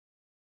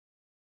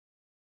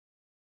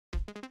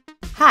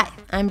Hi,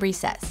 I'm Bree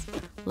Says,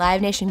 Live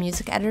Nation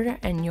music editor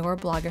and your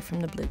blogger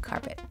from the blue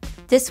carpet.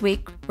 This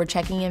week, we're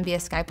checking in via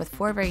Skype with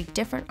 4 very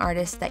different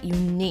artists that you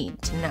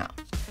need to know.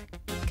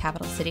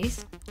 Capital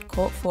Cities,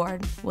 Colt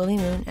Ford, Willy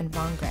Moon, and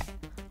Von Gray,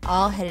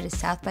 all headed to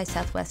South by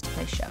Southwest to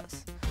play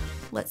shows.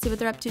 Let's see what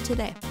they're up to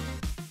today.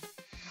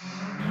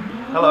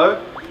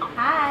 Hello.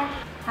 Hi,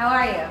 how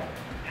are you?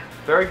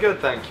 Very good,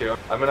 thank you.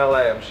 I'm in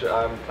LA.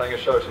 I'm playing a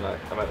show tonight.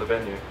 I'm at the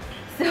venue.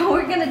 So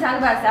we're going to talk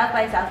about South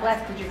by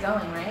Southwest because you're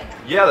going, right?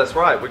 Yeah, that's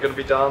right. We're going to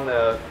be down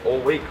there all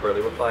week,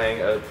 really. We're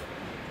playing an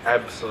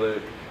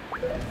absolute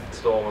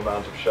storm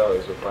amount of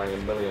shows. We're playing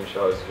a million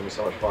shows. It's going to be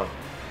so much fun.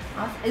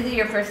 Awesome. Is it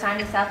your first time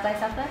to South by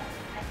Southwest?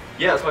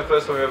 Yeah, it's my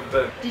first time I've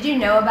ever been. Did you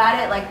know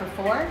about it like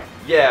before?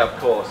 Yeah, of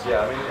course.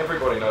 Yeah, I mean,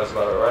 everybody knows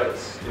about it, right?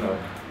 It's,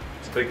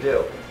 it's a big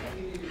deal.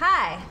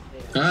 Hi.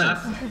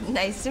 Hi.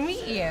 Nice to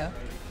meet you.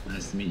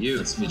 Nice to meet you.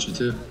 Nice to meet you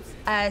too.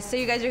 So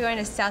you guys are going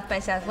to South by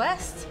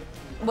Southwest.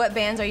 What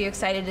bands are you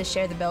excited to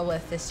share the bill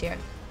with this year?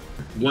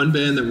 One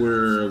band that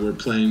we're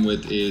playing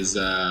with is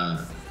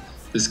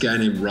this guy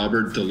named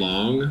Robert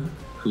DeLong,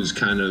 who's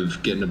kind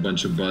of getting a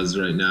bunch of buzz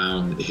right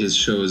now. His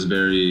show is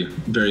very,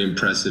 very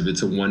impressive.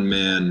 It's a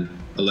one-man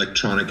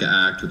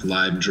electronica act with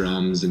live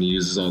drums, and he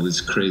uses all this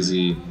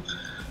crazy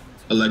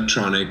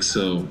electronics.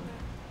 So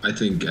I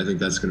think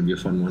that's going to be a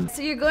fun one.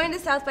 So you're going to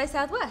South by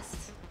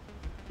Southwest?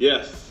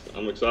 Yes,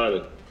 I'm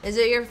excited. Is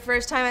it your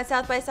first time at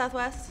South by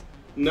Southwest?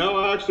 No,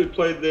 I actually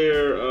played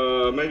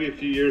there maybe a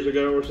few years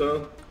ago or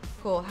so.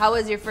 Cool. How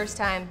was your first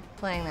time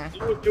playing there?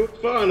 It was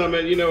fun. I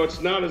mean, it's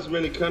not as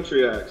many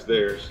country acts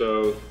there,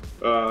 so,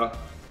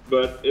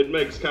 but it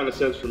makes kind of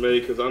sense for me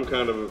because I'm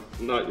kind of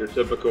not your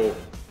typical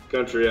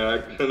country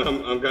act, and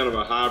I'm kind of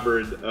a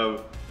hybrid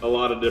of a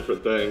lot of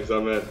different things.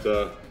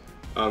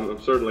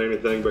 I'm certainly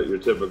anything but your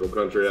typical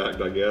country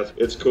act, I guess.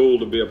 It's cool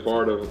to be a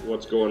part of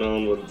what's going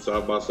on with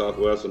South by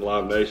Southwest and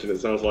Live Nation. It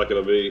sounds like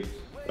it'll be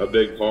a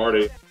big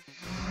party.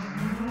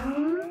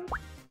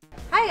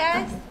 Hi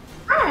guys.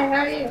 Hi,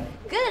 how are you?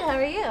 Good, how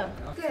are you?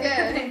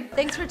 Good.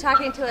 Thanks for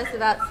talking to us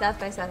about South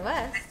by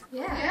Southwest.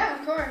 Yeah,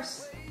 of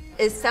course.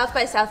 Is South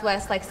by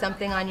Southwest like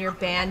something on your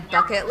band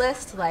bucket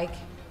list? Like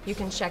you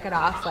can check it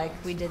off like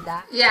we did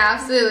that? Yeah,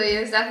 absolutely.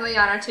 It's definitely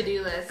on our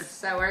to-do list,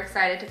 so we're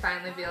excited to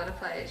finally be able to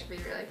play. It should be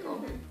really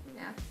cool.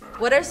 Yeah.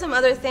 What are some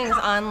other things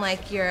on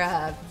like your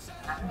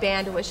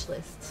band wish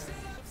lists?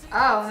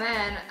 Oh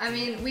man, I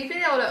mean, we've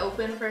been able to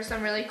open for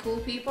some really cool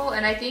people,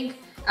 and I think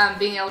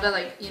being able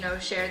to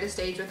share the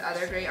stage with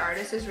other great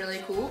artists is really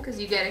cool because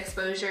you get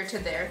exposure to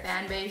their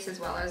fan base as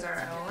well as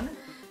our own.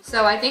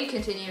 So I think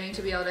continuing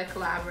to be able to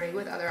collaborate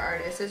with other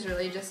artists is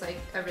really just like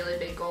a really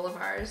big goal of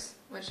ours,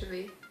 which should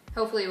be,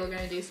 hopefully we're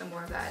going to do some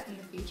more of that in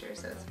the future,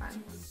 so it's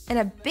fun. And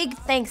a big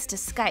thanks to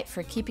Skype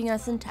for keeping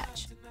us in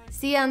touch.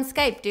 See you on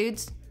Skype,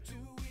 dudes.